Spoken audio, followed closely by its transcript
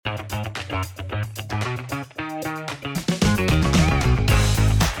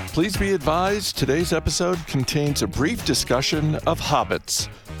Please be advised, today's episode contains a brief discussion of hobbits.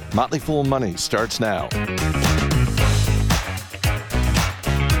 Motley Fool Money starts now.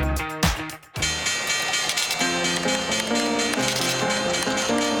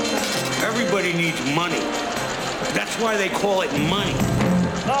 Everybody needs money. That's why they call it money.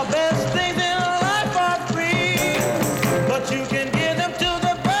 The best things in life are free, but you can give them to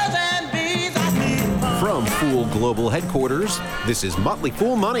the birds and bees. From Fool Global Headquarters, this is Motley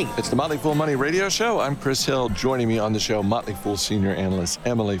Fool Money. It's the Motley Fool Money radio show. I'm Chris Hill. Joining me on the show, Motley Fool senior analysts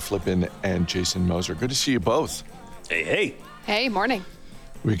Emily Flippin and Jason Moser. Good to see you both. Hey. Hey, morning.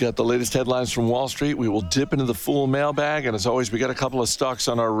 We got the latest headlines from Wall Street. We will dip into the Fool mailbag, and as always, we got a couple of stocks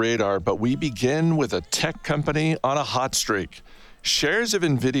on our radar, but we begin with a tech company on a hot streak. Shares of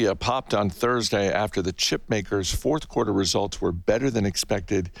NVIDIA popped on Thursday after the chip maker's fourth quarter results were better than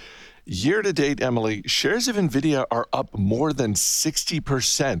expected. Year to date, Emily, shares of NVIDIA are up more than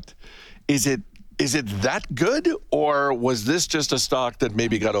 60%. Is it that good, or was this just a stock that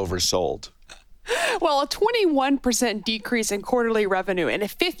maybe got oversold? Well, a 21% decrease in quarterly revenue and a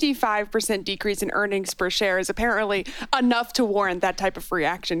 55% decrease in earnings per share is apparently enough to warrant that type of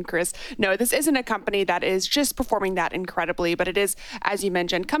reaction, Chris. No, this isn't a company that is just performing that incredibly, but it is, as you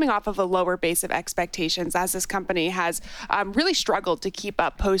mentioned, coming off of a lower base of expectations as this company has really struggled to keep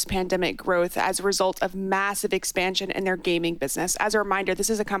up post-pandemic growth as a result of massive expansion in their gaming business. As a reminder,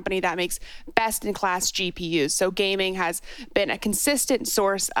 this is a company that makes best-in-class GPUs, so gaming has been a consistent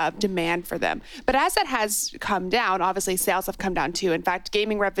source of demand for them. But as that has come down, obviously sales have come down too. In fact,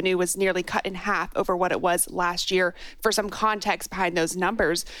 gaming revenue was nearly cut in half over what it was last year. For some context behind those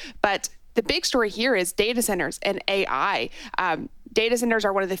numbers, but the big story here is data centers and AI. Data centers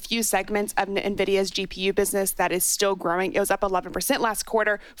are one of the few segments of NVIDIA's GPU business that is still growing. It was up 11% last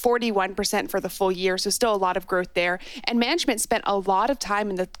quarter, 41% for the full year, so still a lot of growth there. And management spent a lot of time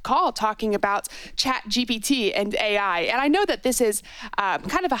in the call talking about ChatGPT and AI. And I know that this is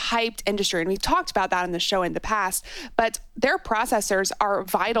kind of a hyped industry, and we've talked about that on the show in the past, but their processors are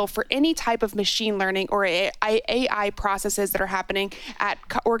vital for any type of machine learning or AI processes that are happening at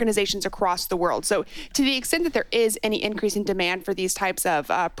organizations across the world. So to the extent that there is any increase in demand for these types of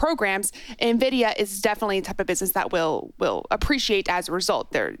programs, NVIDIA is definitely a type of business that will appreciate as a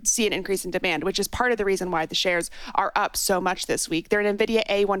result. They see an increase in demand, which is part of the reason why the shares are up so much this week. Their NVIDIA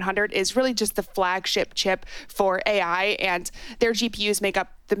A100 is really just the flagship chip for AI, and their GPUs make up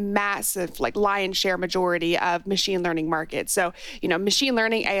the massive, lion's share majority of machine learning markets. So, machine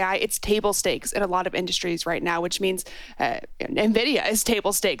learning, AI, it's table stakes in a lot of industries right now, which means NVIDIA is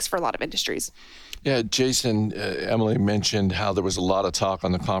table stakes for a lot of industries. Yeah, Jason, Emily mentioned how there was a lot of talk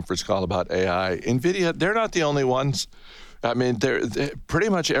on the conference call about AI. NVIDIA, they're not the only ones. I mean, they're pretty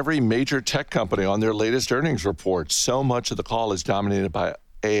much every major tech company on their latest earnings report, so much of the call is dominated by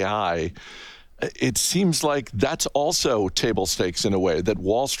AI. It seems like that's also table stakes in a way, that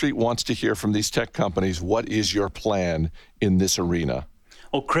Wall Street wants to hear from these tech companies, what is your plan in this arena?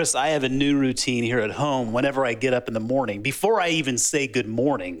 Well, Chris, I have a new routine here at home. Whenever I get up in the morning, before I even say good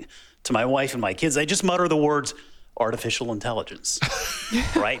morning to my wife and my kids, I just mutter the words, artificial intelligence,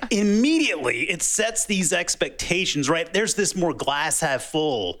 right? Immediately, it sets these expectations, right? There's this more glass half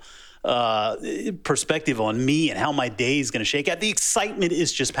full perspective on me and how my day is going to shake out. The excitement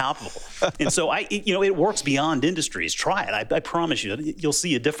is just palpable. And so it works beyond industries. Try it. I promise you'll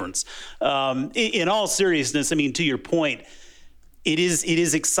see a difference. In all seriousness, I mean, to your point, it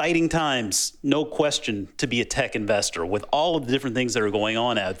is exciting times, no question, to be a tech investor with all of the different things that are going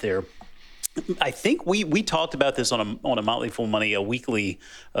on out there. I think we talked about this on a Motley Fool Money, a weekly,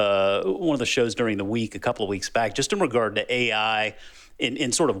 one of the shows during the week, a couple of weeks back, just in regard to AI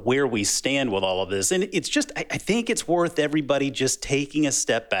and sort of where we stand with all of this. And it's just, I think it's worth everybody just taking a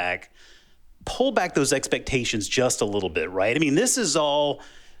step back, pull back those expectations just a little bit, right? I mean, this is all,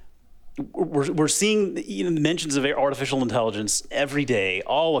 we're seeing mentions of artificial intelligence every day,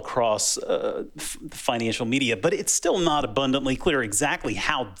 all across financial media, but it's still not abundantly clear exactly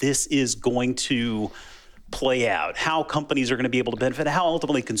how this is going to play out, how companies are going to be able to benefit, how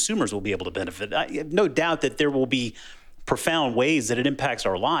ultimately consumers will be able to benefit. I have no doubt that there will be profound ways that it impacts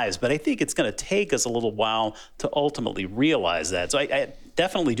our lives, but I think it's going to take us a little while to ultimately realize that. So I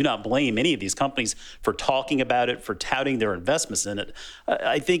definitely do not blame any of these companies for talking about it, for touting their investments in it.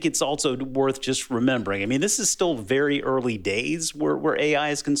 I think it's also worth just remembering. I mean, this is still very early days where AI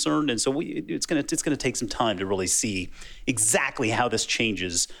is concerned, and so it's going to take some time to really see exactly how this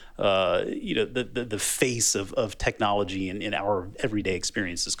changes, the face of technology in our everyday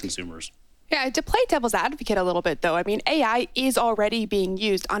experience as consumers. Yeah, to play devil's advocate a little bit, though, I mean, AI is already being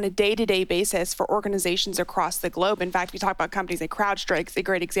used on a day-to-day basis for organizations across the globe. In fact, we talk about companies like CrowdStrike's a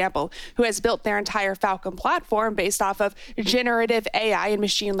great example, who has built their entire Falcon platform based off of generative AI and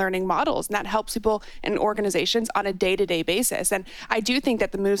machine learning models. And that helps people and organizations on a day-to-day basis. And I do think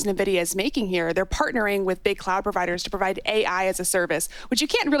that the moves NVIDIA is making here, they're partnering with big cloud providers to provide AI as a service, which you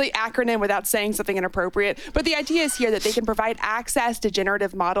can't really acronym without saying something inappropriate. But the idea is here that they can provide access to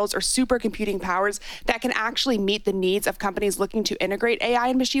generative models or supercomputing powers that can actually meet the needs of companies looking to integrate AI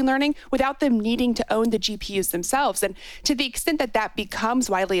and machine learning without them needing to own the GPUs themselves. And to the extent that that becomes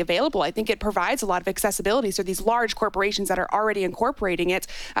widely available, I think it provides a lot of accessibility. So these large corporations that are already incorporating it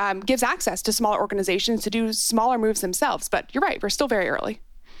gives access to smaller organizations to do smaller moves themselves. But you're right, we're still very early.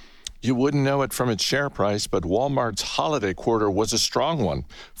 You wouldn't know it from its share price, but Walmart's holiday quarter was a strong one.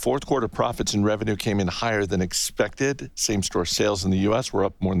 Fourth quarter profits and revenue came in higher than expected. Same-store sales in the U.S. were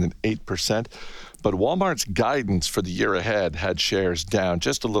up more than 8%. But Walmart's guidance for the year ahead had shares down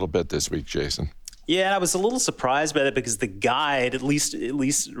just a little bit this week, Jason. Yeah, I was a little surprised by that because the guide, at least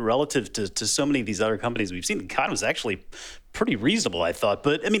relative to so many of these other companies we've seen, the guide was actually pretty reasonable, I thought.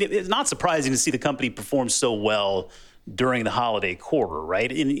 But, I mean, it's not surprising to see the company perform so well during the holiday quarter,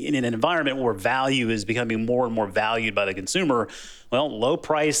 right? In an environment where value is becoming more and more valued by the consumer, well, low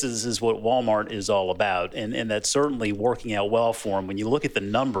prices is what Walmart is all about. And that's certainly working out well for them. When you look at the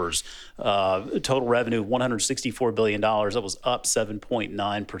numbers, total revenue, $164 billion, that was up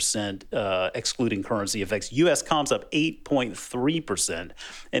 7.9%, excluding currency effects. U.S. comps up 8.3%.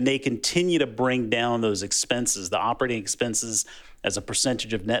 And they continue to bring down those expenses, the operating expenses as a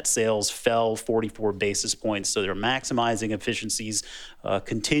percentage of net sales fell 44 basis points. So they're maximizing efficiencies,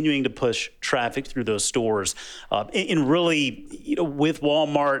 continuing to push traffic through those stores. And really, with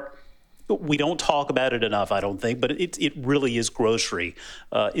Walmart, we don't talk about it enough, I don't think, but it really is grocery,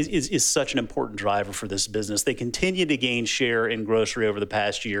 is such an important driver for this business. They continue to gain share in grocery over the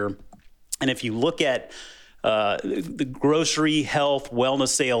past year. And if you look at the grocery, health, wellness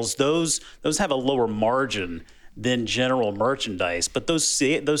sales, those have a lower margin than general merchandise, but those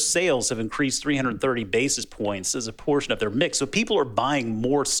sales have increased 330 basis points as a portion of their mix. So people are buying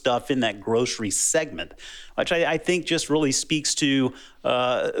more stuff in that grocery segment, which I think just really speaks to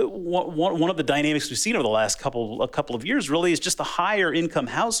one of the dynamics we've seen over the last couple of years. Really, is just the higher income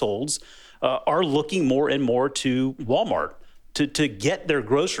households are looking more and more to Walmart to get their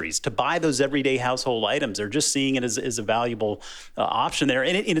groceries, to buy those everyday household items. They're just seeing it as a valuable option there.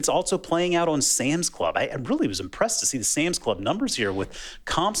 And it's also playing out on Sam's Club. I really was impressed to see the Sam's Club numbers here, with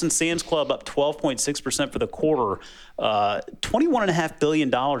comps and Sam's Club up 12.6% for the quarter, $21.5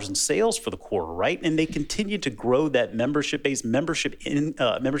 billion in sales for the quarter, right? And they continued to grow that membership base. Membership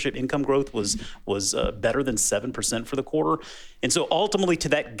income growth was better than 7% for the quarter. And so ultimately, to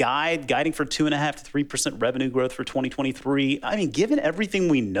that guiding for 2.5% to 3% revenue growth for 2023, I mean, given everything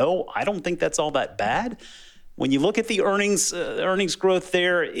we know, I don't think that's all that bad. When you look at the earnings growth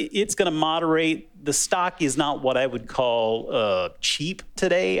there, it's going to moderate. The stock is not what I would call cheap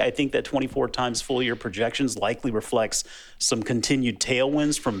today. I think that 24 times full year projections likely reflects some continued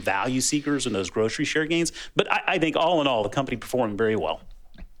tailwinds from value seekers and those grocery share gains. But I think all in all, the company performed very well.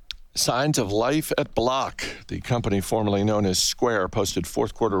 Signs of life at Block. The company formerly known as Square posted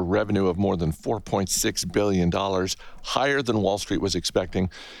fourth quarter revenue of more than $4.6 billion, higher than Wall Street was expecting.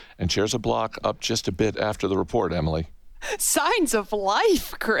 And shares of Block up just a bit after the report, Emily. Signs of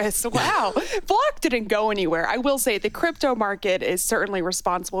life, Chris. Wow. Block didn't go anywhere. I will say the crypto market is certainly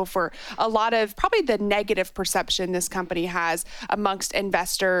responsible for a lot of probably the negative perception this company has amongst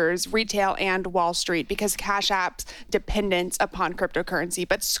investors, retail, and Wall Street, because Cash App's dependence upon cryptocurrency.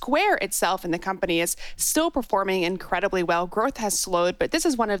 But Square itself and the company is still performing incredibly well. Growth has slowed, but this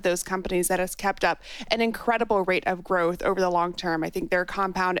is one of those companies that has kept up an incredible rate of growth over the long term. I think their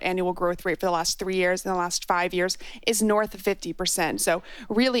compound annual growth rate for the last 3 years and the last 5 years is north of 50%. So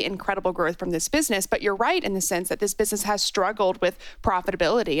really incredible growth from this business. But you're right in the sense that this business has struggled with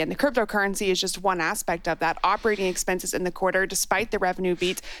profitability, and the cryptocurrency is just one aspect of that. Operating expenses in the quarter, despite the revenue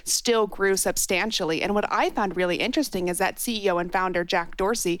beat, still grew substantially. And what I found really interesting is that CEO and founder Jack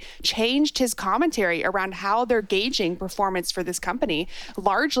Dorsey changed his commentary around how they're gauging performance for this company,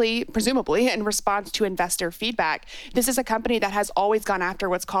 largely, presumably, in response to investor feedback. This is a company that has always gone after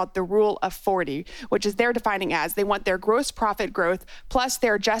what's called the Rule of 40, which is they're defining as they want their gross profit growth plus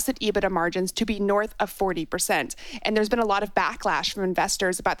their adjusted EBITDA margins to be north of 40%. And there's been a lot of backlash from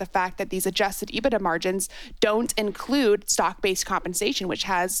investors about the fact that these adjusted EBITDA margins don't include stock-based compensation, which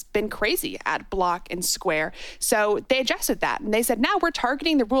has been crazy at Block and Square. So they adjusted that and they said, now we're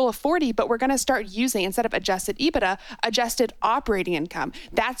targeting the rule of 40, but we're going to start using, instead of adjusted EBITDA, adjusted operating income.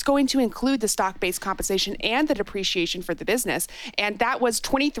 That's going to include the stock-based compensation and the depreciation for the business. And that was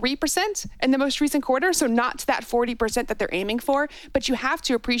 23% in the most recent quarter. So not to that 40% that they're aiming for, but you have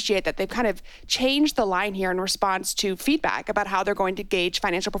to appreciate that they've kind of changed the line here in response to feedback about how they're going to gauge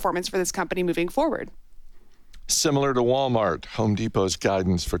financial performance for this company moving forward. Similar to Walmart, Home Depot's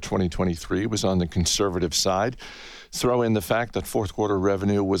guidance for 2023 was on the conservative side. Throw in the fact that fourth quarter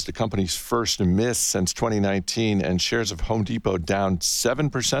revenue was the company's first miss since 2019, and shares of Home Depot down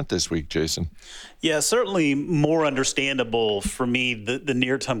 7% this week, Jason. Yeah, certainly more understandable for me the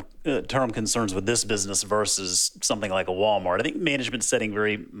near-term concerns with this business versus something like a Walmart. I think management's setting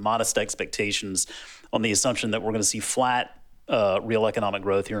very modest expectations on the assumption that we're going to see flat real economic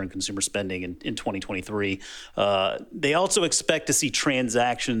growth here in consumer spending in 2023. They also expect to see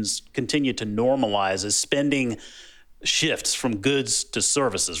transactions continue to normalize as spending shifts from goods to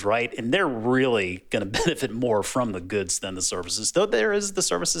services, right? And they're really going to benefit more from the goods than the services, though there is the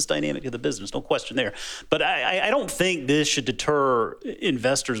services dynamic to the business, no question there. But I don't think this should deter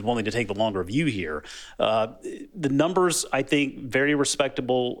investors willing to take the longer view here. The numbers, I think, very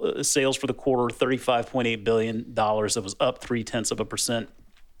respectable. Sales for the quarter, $35.8 billion. That was up 0.3%.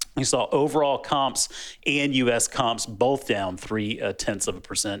 You saw overall comps and U.S. comps both down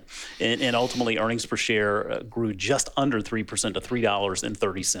 0.3%. And ultimately, earnings per share grew just under 3% to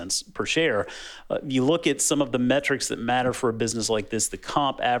 $3.30 per share. You look at some of the metrics that matter for a business like this, the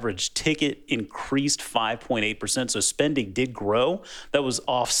comp average ticket increased 5.8%. So spending did grow. That was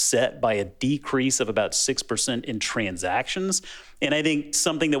offset by a decrease of about 6% in transactions. And I think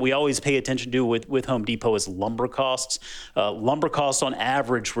something that we always pay attention to with Home Depot is lumber costs. Lumber costs on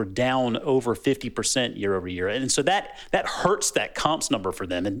average were down over 50% year over year. And so that hurts that comps number for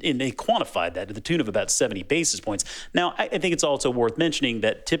them. And they quantified that to the tune of about 70 basis points. Now, I think it's also worth mentioning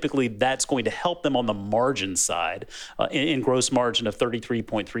that typically that's going to help them on the margin side. In gross margin of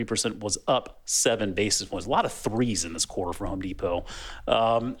 33.3% was up 7 basis points. A lot of threes in this quarter for Home Depot.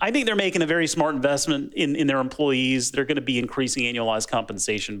 I think they're making a very smart investment in their employees. They're going to be increasing annualized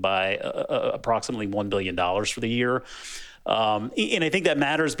compensation by approximately $1 billion for the year. And I think that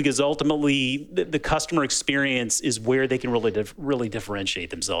matters because ultimately the customer experience is where they can really differentiate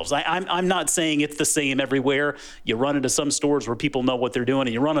themselves. I'm not saying it's the same everywhere. You run into some stores where people know what they're doing,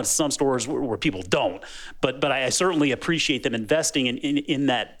 and you run into some stores where people don't. But I certainly appreciate them investing in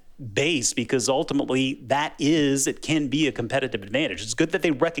that base, because ultimately it can be a competitive advantage. It's good that they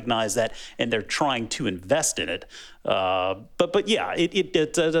recognize that and they're trying to invest in it. But yeah,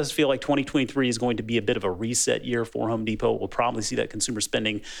 it does feel like 2023 is going to be a bit of a reset year for Home Depot. We'll probably see that consumer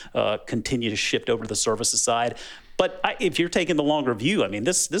spending continue to shift over to the services side. But if you're taking the longer view, I mean,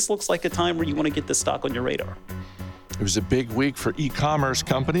 this looks like a time where you want to get this stock on your radar. It was a big week for e-commerce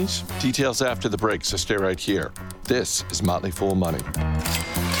companies. Details after the break, so stay right here. This is Motley Fool Money.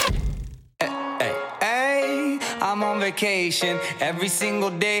 I'm on vacation every single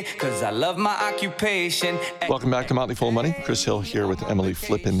day because I love my occupation. Welcome back to Motley Fool Money. Chris Hill here with Emily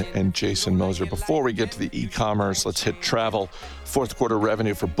Flippen and Jason Moser. Before we get to the e-commerce, let's hit travel. Fourth quarter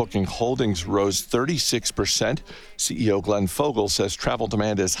revenue for Booking Holdings rose 36%. CEO Glenn Fogel says travel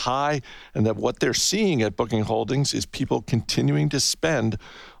demand is high and that what they're seeing at Booking Holdings is people continuing to spend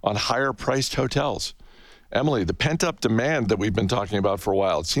on higher-priced hotels. Emily, the pent-up demand that we've been talking about for a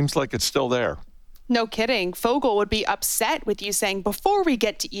while, it seems like it's still there. No kidding. Fogel would be upset with you saying, before we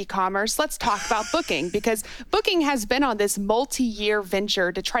get to e-commerce, let's talk about Booking, because Booking has been on this multi-year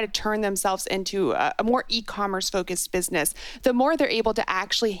venture to try to turn themselves into a more e-commerce focused business. The more they're able to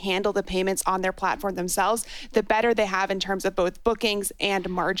actually handle the payments on their platform themselves, the better they have in terms of both bookings and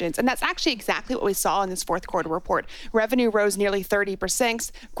margins. And that's actually exactly what we saw in this fourth quarter report. Revenue rose nearly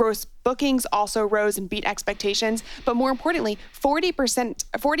 30%. Gross bookings also rose and beat expectations. But more importantly,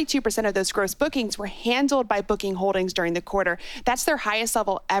 42% of those gross bookings were handled by Booking Holdings during the quarter. That's their highest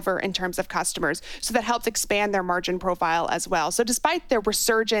level ever in terms of customers. So that helps expand their margin profile as well. So despite their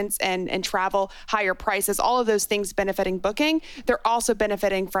resurgence and travel, higher prices, all of those things benefiting Booking, they're also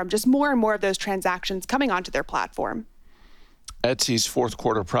benefiting from just more and more of those transactions coming onto their platform. Etsy's fourth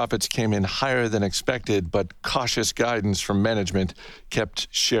quarter profits came in higher than expected, but cautious guidance from management kept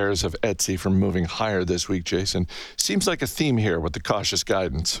shares of Etsy from moving higher this week, Jason. Seems like a theme here with the cautious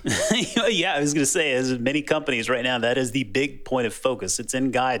guidance. Yeah, I was going to say, as many companies right now, that is the big point of focus. It's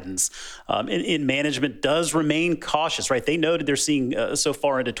in guidance. And management does remain cautious, right? They noted they're seeing so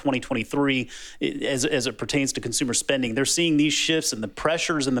far into 2023, as it pertains to consumer spending, they're seeing these shifts and the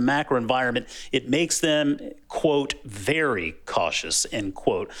pressures in the macro environment. It makes them, quote, very cautious, end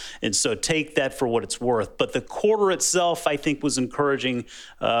quote. And so take that for what it's worth. But the quarter itself, I think, was encouraging.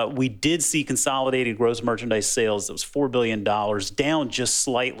 We did see consolidated gross merchandise sales. That was $4 billion, down just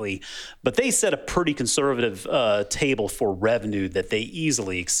slightly. But they set a pretty conservative table for revenue that they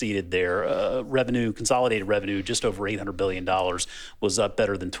easily exceeded there. Consolidated revenue, just over $800 billion, was up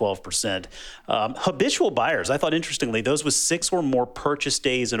better than 12%. Habitual buyers, I thought, interestingly, those with 6 or more purchase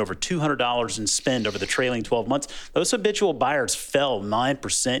days and over $200 in spend over the trailing 12 months, those habitual buyers fell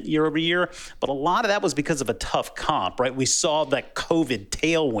 9% year over year, but a lot of that was because of a tough comp, right? We saw that COVID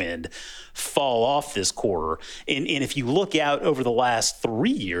tailwind fall off this quarter. And if you look out over the last 3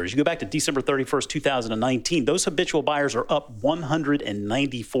 years, you go back to December 31st, 2019, those habitual buyers are up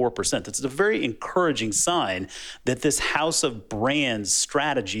 194%. That's a very encouraging sign that this house of brands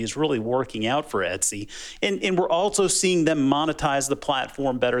strategy is really working out for Etsy. And we're also seeing them monetize the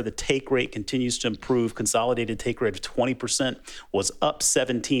platform better. The take rate continues to improve. Consolidated take rate of 20% was up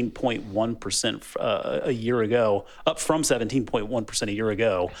 17.1% a year ago, up from 17.1% a year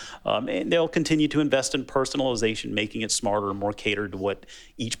ago. And they'll continue to invest in personalization, making it smarter and more catered to what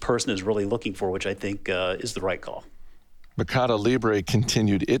each person is really looking for, which I think is the right call. Mercado Libre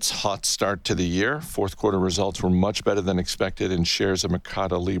continued its hot start to the year. Fourth quarter results were much better than expected, and shares of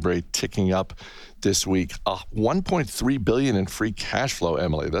Mercado Libre ticking up this week. $1.3 billion in free cash flow,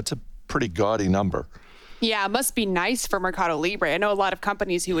 Emily. That's a pretty gaudy number. Yeah, it must be nice for Mercado Libre. I know a lot of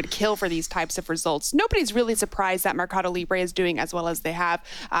companies who would kill for these types of results. Nobody's really surprised that Mercado Libre is doing as well as they have.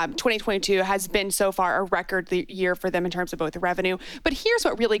 2022 has been so far a record year for them in terms of both revenue. But here's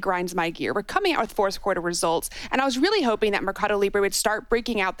what really grinds my gear. We're coming out with fourth quarter results, and I was really hoping that Mercado Libre would start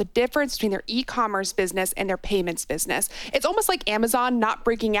breaking out the difference between their e-commerce business and their payments business. It's almost like Amazon not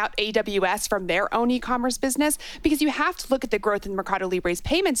breaking out AWS from their own e-commerce business, because you have to look at the growth in Mercado Libre's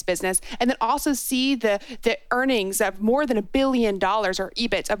payments business and then also see the earnings of more than $1 billion, or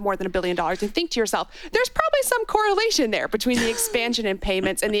EBIT of more than $1 billion, and think to yourself, there's probably some correlation there between the expansion in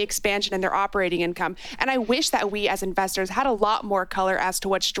payments and the expansion in their operating income. And I wish that we as investors had a lot more color as to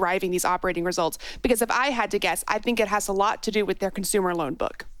what's driving these operating results, because if I had to guess, I think it has a lot to do with their consumer loan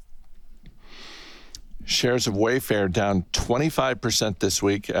book. Shares of Wayfair down 25% this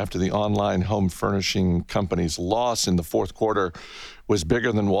week after the online home furnishing company's loss in the fourth quarter was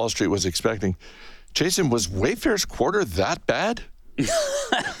bigger than Wall Street was expecting. Jason, was Wayfair's quarter that bad?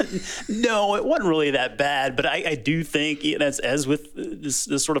 No, it wasn't really that bad, but I do think, as with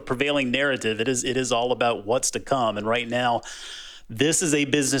this sort of prevailing narrative, it is all about what's to come. And right now, this is a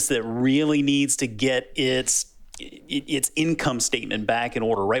business that really needs to get its income statement back in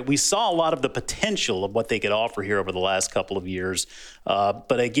order, right? We saw a lot of the potential of what they could offer here over the last couple of years.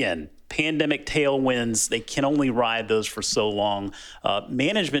 But again, pandemic tailwinds, they can only ride those for so long.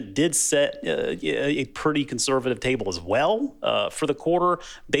 Management did set a pretty conservative table as well for the quarter.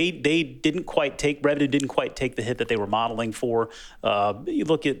 They didn't quite take the hit that they were modeling for. You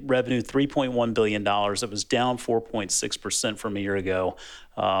look at revenue, $3.1 billion. It was down 4.6% from a year ago.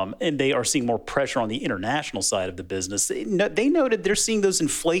 And they are seeing more pressure on the international side of the business. They noted they're seeing those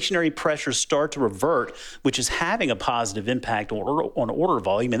inflationary pressures start to revert, which is having a positive impact on order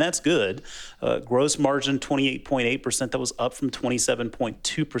volume, and that's good. Gross margin, 28.8%. That was up from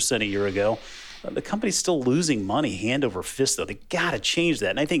 27.2% a year ago. The company's still losing money hand over fist, though. They got to change that.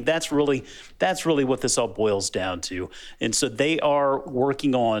 And I think that's really what this all boils down to. And so they are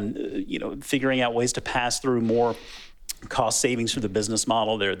working on, figuring out ways to pass through more cost savings through the business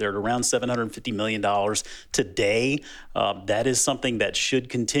model. They're at around $750 million today. That is something that should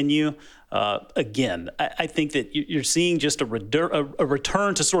continue. Again, I think that you're seeing just a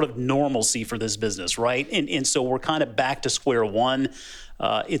return to sort of normalcy for this business, right? And so we're kind of back to square one.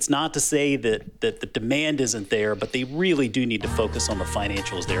 It's not to say that the demand isn't there, but they really do need to focus on the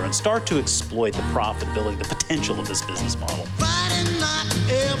financials there and start to exploit the profitability, the potential of this business model. Friday night,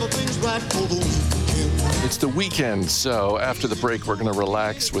 everything's right for the weekend. It's the weekend, so after the break, we're going to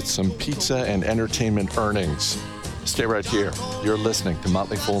relax with some pizza and entertainment earnings. Stay right here. You're listening to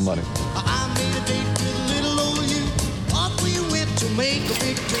Motley Fool Money. I made a date with little old you. Off we went to make a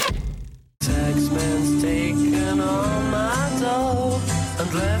big trip. Taxman's taken all my dough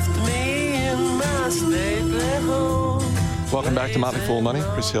and left me in my stately home. Welcome back to Motley Fool Money.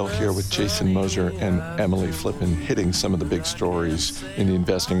 Chris Hill here with Jason Moser and Emily Flippin, hitting some of the big stories in the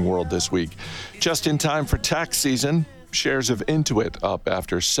investing world this week. Just in time for tax season, shares of Intuit up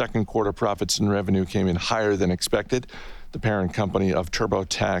after second quarter profits and revenue came in higher than expected. The parent company of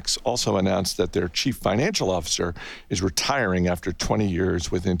TurboTax also announced that their chief financial officer is retiring after 20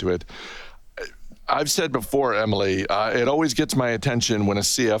 years with Intuit. I've said before, Emily, it always gets my attention when a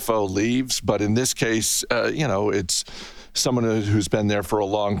CFO leaves, but in this case, it's someone who's been there for a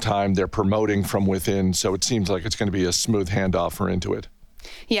long time. They're promoting from within, so it seems like it's going to be a smooth handoff for Intuit.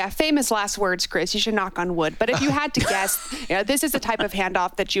 Yeah, famous last words, Chris. You should knock on wood. But if you had to guess, this is the type of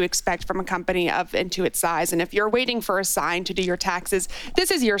handoff that you expect from a company of Intuit's size. And if you're waiting for a sign to do your taxes, this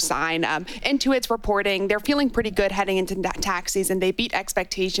is your sign. Intuit's reporting they're feeling pretty good heading into tax season. They beat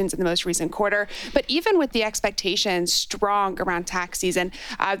expectations in the most recent quarter. But even with the expectations strong around tax season,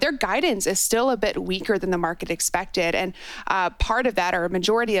 their guidance is still a bit weaker than the market expected. And part of that, or a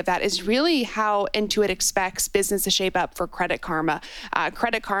majority of that, is really how Intuit expects business to shape up for Credit Karma.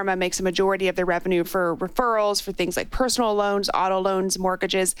 Credit Karma makes a majority of their revenue for referrals for things like personal loans, auto loans,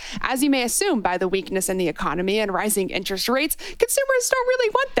 mortgages. As you may assume by the weakness in the economy and rising interest rates, consumers don't really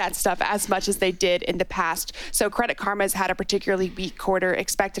want that stuff as much as they did in the past. So Credit Karma has had a particularly weak quarter,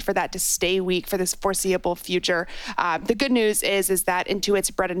 expected for that to stay weak for this foreseeable future. The good news is that Intuit's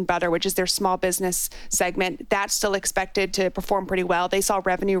bread and butter, which is their small business segment, that's still expected to perform pretty well. They saw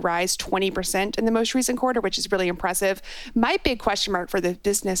revenue rise 20% in the most recent quarter, which is really impressive. My big question mark for the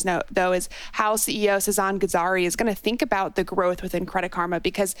business note, though, is how CEO Sasan Ghazari is going to think about the growth within Credit Karma,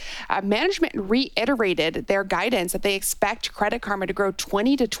 because management reiterated their guidance that they expect Credit Karma to grow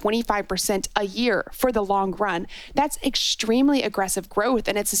 20 to 25% a year for the long run. That's extremely aggressive growth,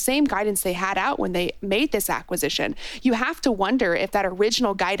 and it's the same guidance they had out when they made this acquisition. You have to wonder if that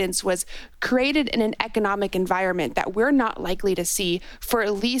original guidance was created in an economic environment that we're not likely to see for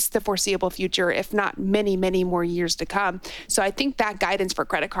at least the foreseeable future, if not many, many more years to come. So I think that guidance for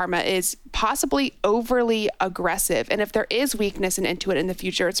Credit Karma is possibly overly aggressive. And if there is weakness in Intuit in the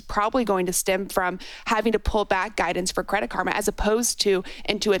future, it's probably going to stem from having to pull back guidance for Credit Karma, as opposed to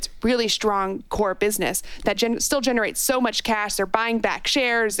Intuit's really strong core business that still generates so much cash. They're buying back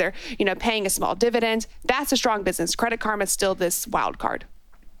shares. They're paying a small dividend. That's a strong business. Credit Karma is still this wild card.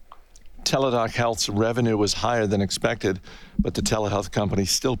 Teladoc Health's revenue was higher than expected, but the telehealth company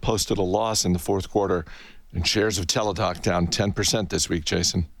still posted a loss in the fourth quarter. And shares of Teladoc down 10% this week,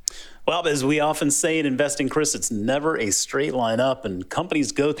 Jason. Well, as we often say in investing, Chris, it's never a straight line up, and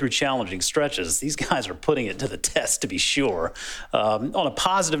companies go through challenging stretches. These guys are putting it to the test, to be sure. On a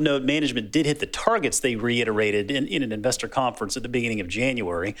positive note, management did hit the targets they reiterated in an investor conference at the beginning of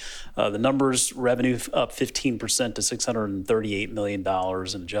January. The numbers, revenue up 15% to $638 million,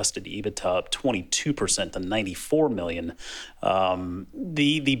 and adjusted EBITDA up 22% to $94 million.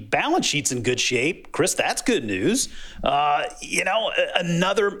 The balance sheet's in good shape. Chris, that's good news.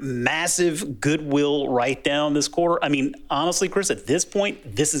 Another massive goodwill write-down this quarter. I mean, honestly, Chris, at this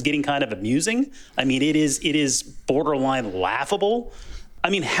point, this is getting kind of amusing. I mean, it is borderline laughable. I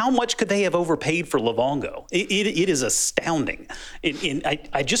mean, how much could they have overpaid for Livongo? It is astounding.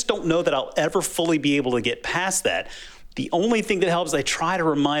 I just don't know that I'll ever fully be able to get past that. The only thing that helps, I try to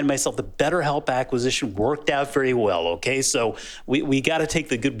remind myself, the BetterHelp acquisition worked out very well, okay? So we got to take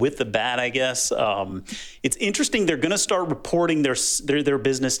the good with the bad, I guess. It's interesting, they're going to start reporting their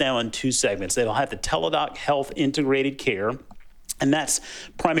business now in two segments. They'll have the Teladoc Health Integrated Care, and that's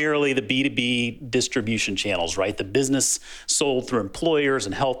primarily the B2B distribution channels, right? The business sold through employers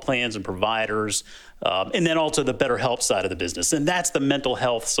and health plans and providers, and then also the BetterHelp side of the business. And that's the mental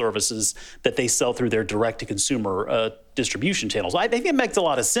health services that they sell through their direct-to-consumer distribution channels. I think it makes a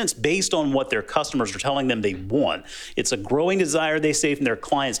lot of sense based on what their customers are telling them they want. It's a growing desire, they say, from their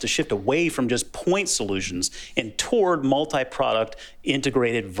clients to shift away from just point solutions and toward multi-product,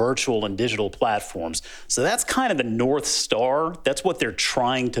 integrated virtual and digital platforms. So that's kind of the North Star. That's what they're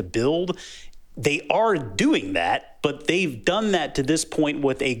trying to build. They are doing that, but they've done that to this point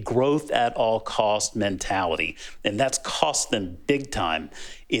with a growth at all cost mentality, and that's cost them big time.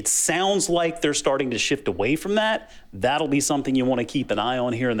 It sounds like they're starting to shift away from that. That'll be something you want to keep an eye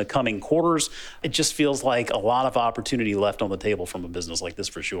on here in the coming quarters. It just feels like a lot of opportunity left on the table from a business like this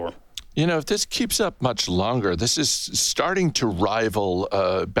for sure. If this keeps up much longer, this is starting to rival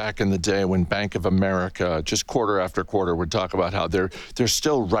back in the day when Bank of America, just quarter after quarter, would talk about how they're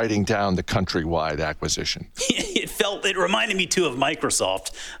still writing down the Countrywide acquisition. It reminded me too of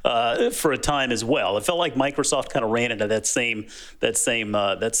Microsoft for a time as well. It felt like Microsoft kind of ran into that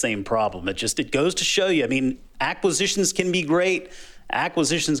same problem. It goes to show you. I mean, acquisitions can be great.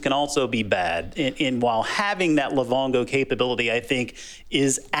 acquisitions can also be bad. And while having that Livongo capability, I think,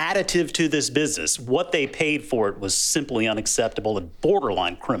 is additive to this business, what they paid for it was simply unacceptable and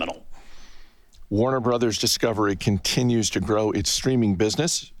borderline criminal. Warner Brothers Discovery continues to grow its streaming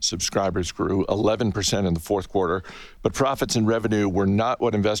business. Subscribers grew 11% in the fourth quarter, but profits and revenue were not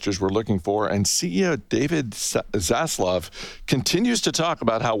what investors were looking for. And CEO David Zaslav continues to talk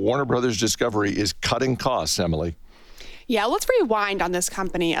about how Warner Brothers Discovery is cutting costs, Emily. Yeah, let's rewind on this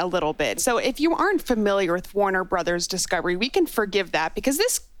company a little bit. So if you aren't familiar with Warner Brothers Discovery, we can forgive that because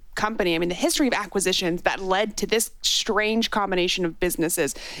this company, I mean, the history of acquisitions that led to this strange combination of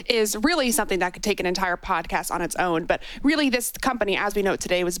businesses is really something that could take an entire podcast on its own. But really, this company, as we know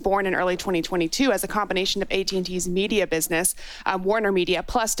today, was born in early 2022 as a combination of AT&T's media business, Warner Media,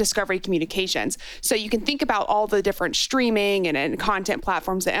 plus Discovery Communications. So you can think about all the different streaming and content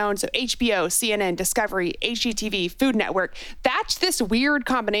platforms they own. So HBO, CNN, Discovery, HGTV, Food Network. That's this weird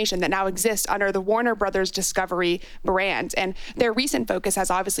combination that now exists under the Warner Brothers Discovery brand. And their recent focus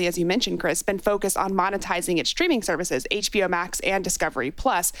has obviously, as you mentioned, Chris, been focused on monetizing its streaming services, HBO Max and Discovery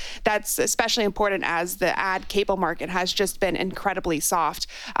Plus. That's especially important as the ad cable market has just been incredibly soft.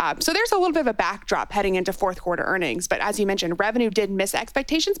 So there's a little bit of a backdrop heading into fourth quarter earnings. But as you mentioned, revenue did miss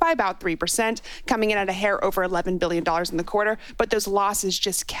expectations by about 3%, coming in at a hair over $11 billion in the quarter. But those losses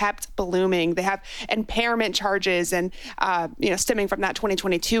just kept blooming. They have impairment charges and, stemming from that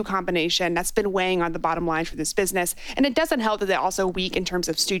 2022 combination that's been weighing on the bottom line for this business. And it doesn't help that they're also weak in terms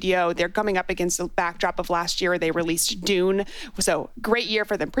of studio. They're coming up against the backdrop of last year. They released Dune. So great year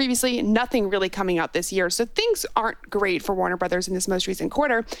for them previously. Nothing really coming out this year. So things aren't great for Warner Brothers in this most recent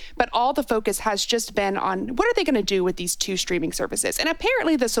quarter. But all the focus has just been on what are they going to do with these two streaming services? And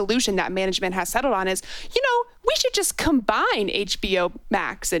apparently the solution that management has settled on is, we should just combine HBO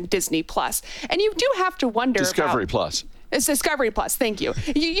Max and Disney Plus. And you do have to wonder Discovery Plus. It's Discovery Plus. Thank you.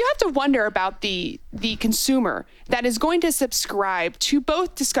 You have to wonder about the consumer that is going to subscribe to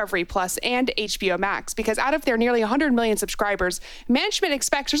both Discovery Plus and HBO Max, because out of their nearly 100 million subscribers, management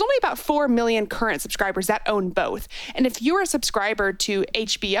expects there's only about 4 million current subscribers that own both. And if you're a subscriber to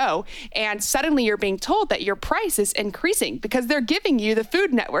HBO and suddenly you're being told that your price is increasing because they're giving you the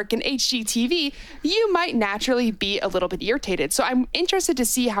Food Network and HGTV, you might naturally be a little bit irritated. So I'm interested to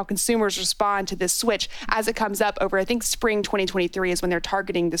see how consumers respond to this switch as it comes up over, I think, spring 2023 is when they're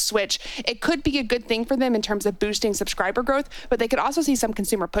targeting the switch. It could be a good thing for them in terms of boosting subscriber growth, but they could also see some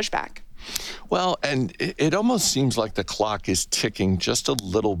consumer pushback. Well, and it almost seems like the clock is ticking just a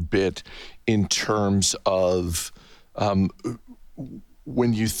little bit in terms of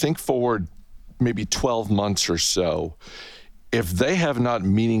when you think forward maybe 12 months or so, if they have not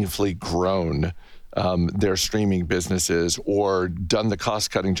meaningfully grown their streaming businesses or done the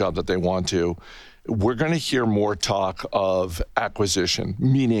cost-cutting job that they want to, we're going to hear more talk of acquisition,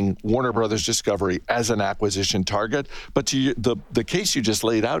 meaning Warner Brothers Discovery as an acquisition target. But to the case you just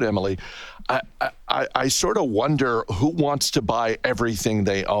laid out, Emily, I sort of wonder who wants to buy everything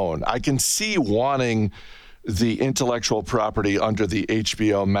they own. I can see wanting the intellectual property under the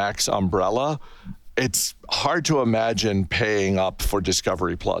HBO Max umbrella. It's hard to imagine paying up for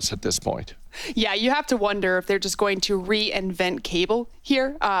Discovery Plus at this point. Yeah, you have to wonder if they're just going to reinvent cable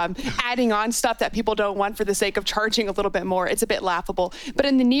here, adding on stuff that people don't want for the sake of charging a little bit more. It's a bit laughable. But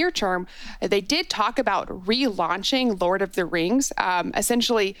in the near term, they did talk about relaunching Lord of the Rings,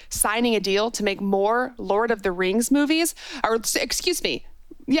 essentially signing a deal to make more Lord of the Rings movies, Lord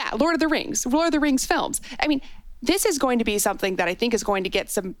of the Rings films. I mean, this is going to be something that I think is going to get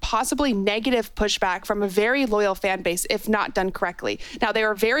some possibly negative pushback from a very loyal fan base if not done correctly. Now, they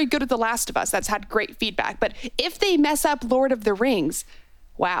are very good at The Last of Us. That's had great feedback. But if they mess up Lord of the Rings,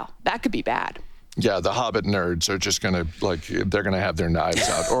 wow, that could be bad. Yeah, the Hobbit nerds are just going to, they're going to have their knives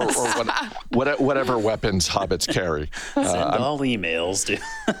out or whatever weapons hobbits carry. Send all emails to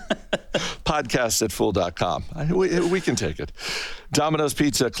podcasts@fool.com. We can take it. Domino's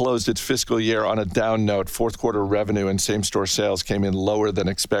Pizza closed its fiscal year on a down note. Fourth quarter revenue and same-store sales came in lower than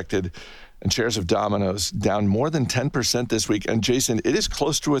expected, and shares of Domino's down more than 10% this week. And Jason, it is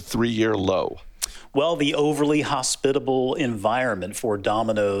close to a 3-year low. Well, the overly hospitable environment for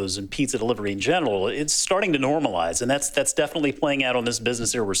Domino's and pizza delivery in general, it's starting to normalize, and that's definitely playing out on this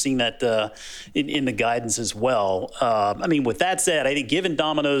business here. We're seeing that in the guidance as well. With that said, I think given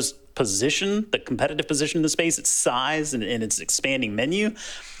Domino's position, the competitive position in the space, its size, and its expanding menu,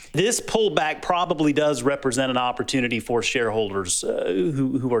 This pullback probably does represent an opportunity for shareholders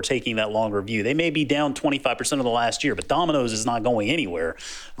who are taking that longer view. They may be down 25% of the last year, but Domino's is not going anywhere.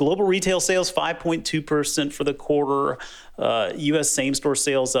 Global retail sales 5.2% for the quarter. U.S. same-store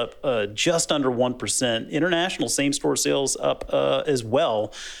sales up just under 1%. International same-store sales up as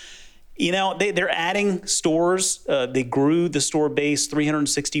well. You know, they're adding stores. They grew the store base,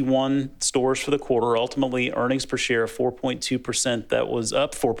 361 stores for the quarter. Ultimately, earnings per share 4.2%. That was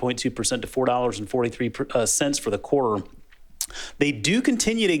up 4.2% to $4.43 for the quarter. They do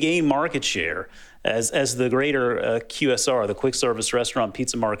continue to gain market share as the greater QSR, the quick service restaurant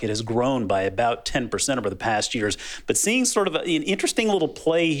pizza market, has grown by about 10% over the past years. But seeing sort of an interesting little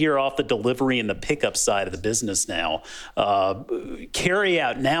play here off the delivery and the pickup side of the business now.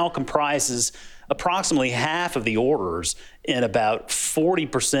 Carryout now comprises approximately half of the orders and about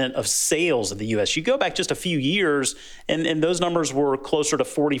 40% of sales in the U.S. You go back just a few years, and those numbers were closer to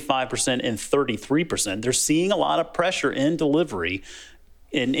 45% and 33%. They're seeing a lot of pressure in delivery.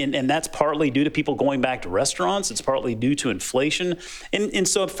 And that's partly due to people going back to restaurants. It's partly due to inflation. And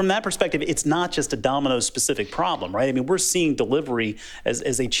so from that perspective, it's not just a Domino's specific problem, right? I mean, we're seeing delivery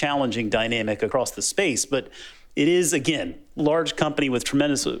as a challenging dynamic across the space, but it is, again, large company with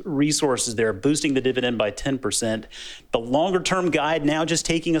tremendous resources there, boosting the dividend by 10%. The longer-term guide now just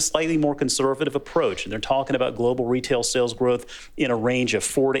taking a slightly more conservative approach. And they're talking about global retail sales growth in a range of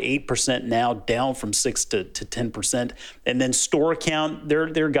 4 to 8% now, down from 6 to 10%. And then store count,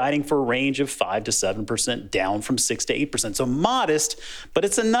 they're guiding for a range of 5 to 7%, down from 6 to 8%. So modest, but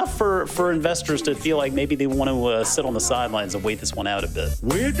it's enough for investors to feel like maybe they want to sit on the sidelines and wait this one out a bit.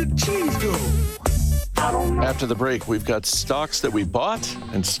 Where'd the cheese go? After the break, we've got stocks that we bought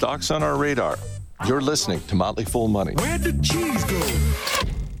and stocks on our radar. You're listening to Motley Fool Money. Where'd the cheese go?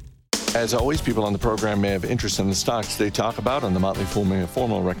 As always, people on the program may have interest in the stocks they talk about, and the Motley Fool may have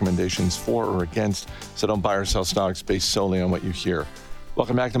formal recommendations for or against, so don't buy or sell stocks based solely on what you hear.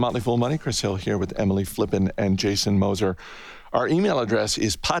 Welcome back to Motley Fool Money. Chris Hill here with Emily Flippen and Jason Moser. Our email address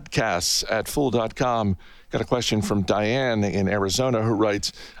is podcasts@fool.com. Got a question from Diane in Arizona who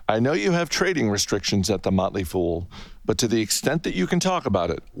writes, I know you have trading restrictions at the Motley Fool, but to the extent that you can talk about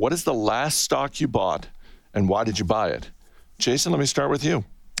it, what is the last stock you bought and why did you buy it? Jason, let me start with you.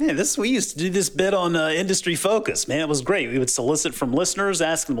 Yeah, we used to do this bit on Industry Focus. Man, it was great. We would solicit from listeners,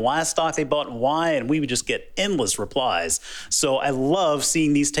 ask them the last stock they bought and why, and we would just get endless replies. So I love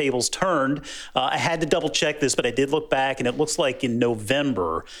seeing these tables turned. I had to double check this, but I did look back, and it looks like in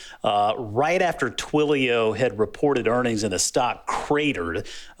November, right after Twilio had reported earnings and the stock cratered,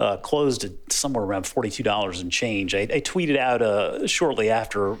 closed at somewhere around $42 and change. I tweeted out shortly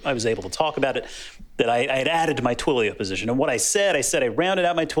after I was able to talk about it that I had added to my Twilio position. And what I said I rounded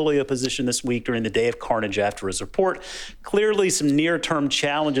out my Twilio position this week during the day of carnage after his report. Clearly some near-term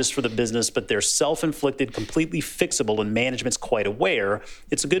challenges for the business, but they're self-inflicted, completely fixable, and management's quite aware.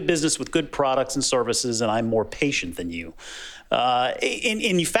 It's a good business with good products and services, and I'm more patient than you.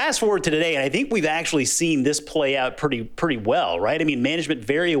 And you fast forward to today, and I think we've actually seen this play out pretty well, right? I mean, management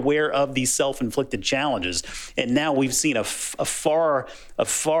very aware of these self-inflicted challenges, and now we've seen a far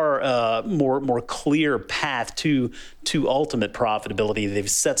more clear path to ultimate profitability.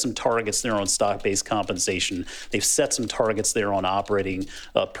 They've set some targets there on stock-based compensation. They've set some targets there on operating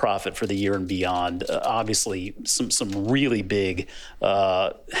profit for the year and beyond. Obviously, some really big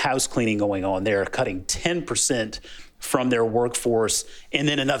house cleaning going on there, cutting 10% from their workforce, and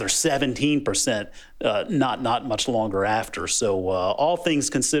then another 17% not much longer after. So all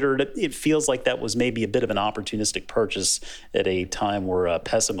things considered, it feels like that was maybe a bit of an opportunistic purchase at a time where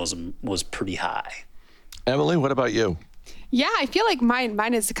pessimism was pretty high. Emily, what about you? Yeah, I feel like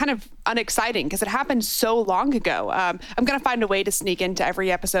mine is kind of unexciting because it happened so long ago. I'm going to find a way to sneak into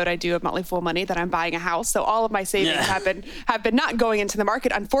every episode I do of Motley Fool Money that I'm buying a house. So all of my savings have been not going into the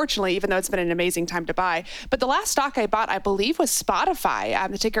market, unfortunately, even though it's been an amazing time to buy. But the last stock I bought, I believe, was Spotify.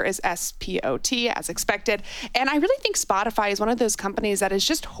 The ticker is SPOT, as expected. And I really think Spotify is one of those companies that is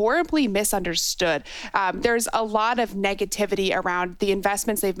just horribly misunderstood. There's a lot of negativity around the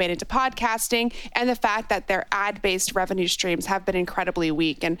investments they've made into podcasting and the fact that their ad-based revenue streams have been incredibly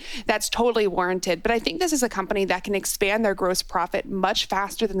weak. And that's totally warranted. But I think this is a company that can expand their gross profit much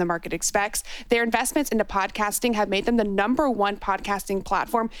faster than the market expects. Their investments into podcasting have made them the #1 podcasting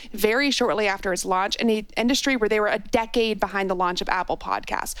platform very shortly after its launch in an industry where they were a decade behind the launch of Apple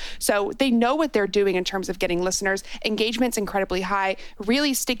Podcasts. So they know what they're doing in terms of getting listeners. Engagement's incredibly high,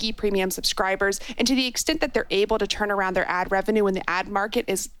 really sticky premium subscribers. And to the extent that they're able to turn around their ad revenue when the ad market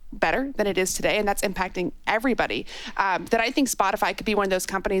is better than it is today, and that's impacting everybody, that I think Spotify could be one of those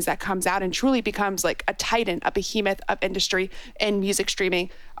companies that comes out and truly becomes like a titan, a behemoth of industry in music streaming,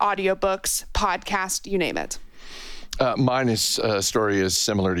 audiobooks, podcast, you name it. Mine story is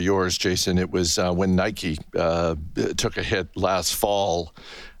similar to yours, Jason. It was when Nike took a hit last fall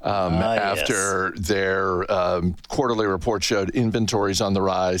after their quarterly report showed inventories on the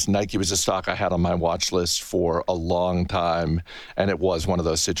rise. Nike was a stock I had on my watch list for a long time, and it was one of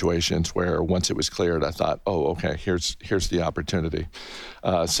those situations where once it was cleared, I thought, oh, okay, here's the opportunity.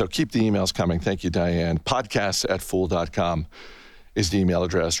 So keep the emails coming. Thank you, Diane. Podcasts@fool.com. is the email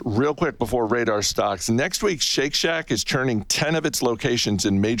address. Real quick before Radar Stocks, next week, Shake Shack is turning 10 of its locations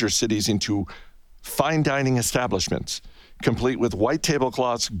in major cities into fine dining establishments. Complete with white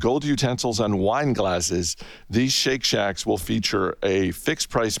tablecloths, gold utensils, and wine glasses, these Shake Shacks will feature a fixed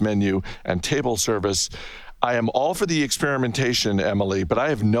price menu and table service. I am all for the experimentation, Emily, but I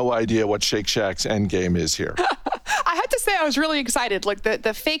have no idea what Shake Shack's end game is here. I have to say I was really excited. Like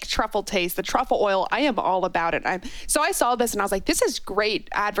the fake truffle taste, the truffle oil, I am all about it. So I saw this and I was like, this is great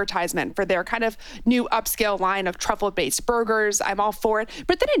advertisement for their kind of new upscale line of truffle-based burgers. I'm all for it.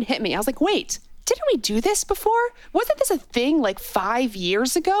 But then it hit me. I was like, wait, didn't we do this before? Wasn't this a thing like 5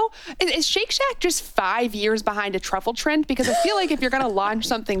 years ago? Is Shake Shack just 5 years behind a truffle trend? Because I feel like if you're going to launch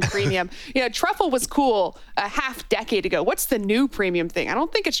something premium, truffle was cool a half decade ago. What's the new premium thing? I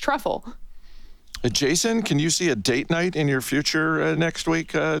don't think it's truffle. Jason, can you see a date night in your future next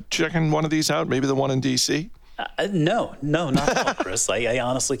week? Checking one of these out, maybe the one in D.C.? No, not at all, Chris. I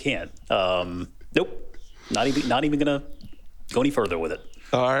honestly can't. Nope, not even gonna go any further with it.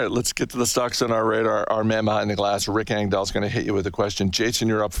 All right, let's get to the stocks on our radar. Our man behind the glass, Rick Engdahl's going to hit you with a question. Jason,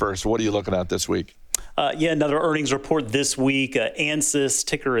 you're up first. What are you looking at this week? Another earnings report this week. Ansys,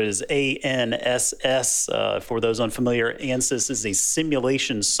 ticker is ANSS. For those unfamiliar, Ansys is a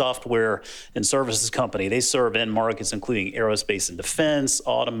simulation software and services company. They serve end markets including aerospace and defense,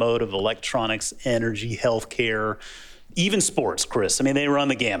 automotive, electronics, energy, healthcare, even sports, Chris. I mean, they run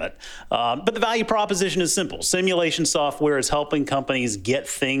the gamut. But the value proposition is simple. Simulation software is helping companies get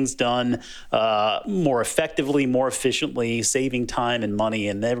things done more effectively, more efficiently, saving time and money,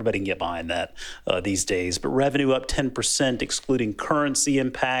 and everybody can get behind that these days. But revenue up 10%, excluding currency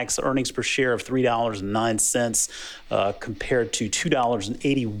impacts, earnings per share of $3.09 compared to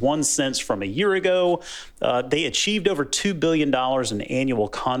 $2.81 from a year ago. They achieved over $2 billion in annual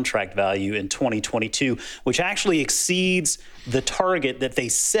contract value in 2022, which actually exceeds the target that they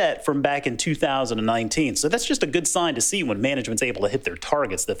set from back in 2019. So that's just a good sign to see when management's able to hit their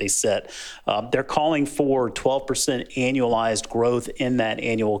targets that they set. They're calling for 12% annualized growth in that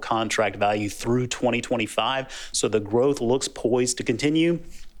annual contract value through 2025. So the growth looks poised to continue.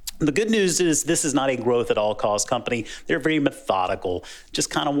 The good news is this is not a growth at all cost company. They're very methodical, just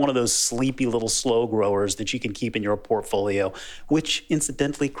kind of one of those sleepy little slow growers that you can keep in your portfolio, which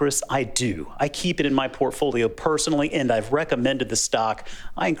incidentally, Chris, I do. I keep it in my portfolio personally, and I've recommended the stock.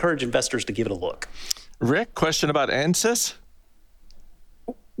 I encourage investors to give it a look. Rick, question about Ansys?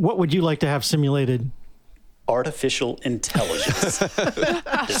 What would you like to have simulated? Artificial intelligence.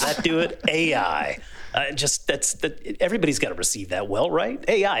 Does that do it? AI. Everybody's got to receive that well, right?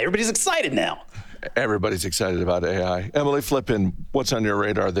 AI. Everybody's excited now. Everybody's excited about AI. Emily Flippin, what's on your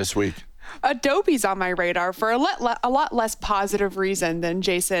radar this week? Adobe's on my radar for a lot less positive reason than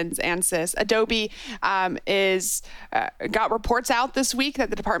Jason's Ansys. Adobe got reports out this week that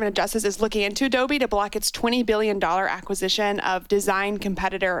the Department of Justice is looking into Adobe to block its $20 billion acquisition of design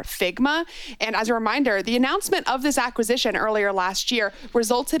competitor Figma. And as a reminder, the announcement of this acquisition earlier last year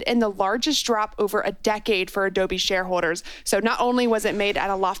resulted in the largest drop over a decade for Adobe shareholders. So not only was it made at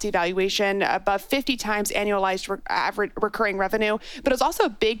a lofty valuation above 50 times annualized average recurring revenue, but it was also a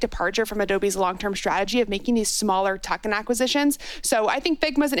big departure from Adobe's long-term strategy of making these smaller tuck-in acquisitions. So I think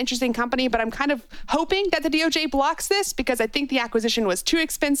Figma is an interesting company, but I'm kind of hoping that the DOJ blocks this because I think the acquisition was too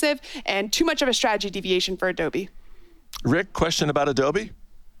expensive and too much of a strategy deviation for Adobe. Rick, question about Adobe?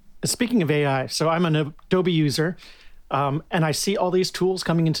 Speaking of AI, so I'm an Adobe user, and I see all these tools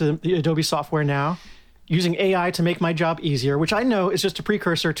coming into the Adobe software now, using AI to make my job easier, which I know is just a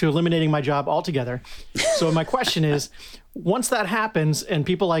precursor to eliminating my job altogether. So my question is, once that happens and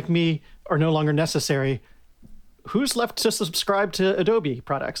people like me are no longer necessary, who's left to subscribe to Adobe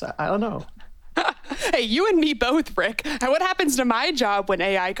products? I don't know. Hey, you and me both, Rick. And what happens to my job when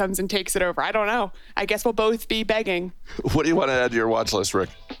AI comes and takes it over? I don't know. I guess we'll both be begging. What do you want to add to your watch list, Rick?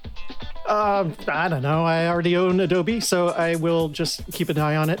 I don't know. I already own Adobe, so I will just keep an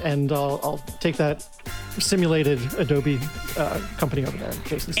eye on it, and I'll take that simulated Adobe company over there.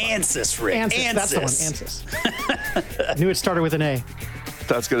 Ansys, Rick. Ansys. That's the one. Ansys. I knew it started with an A.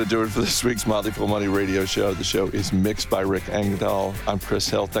 That's going to do it for this week's Motley Fool Money radio show. The show is mixed by Rick Engdahl. I'm Chris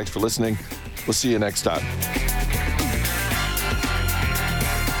Hill. Thanks for listening. We'll see you next time.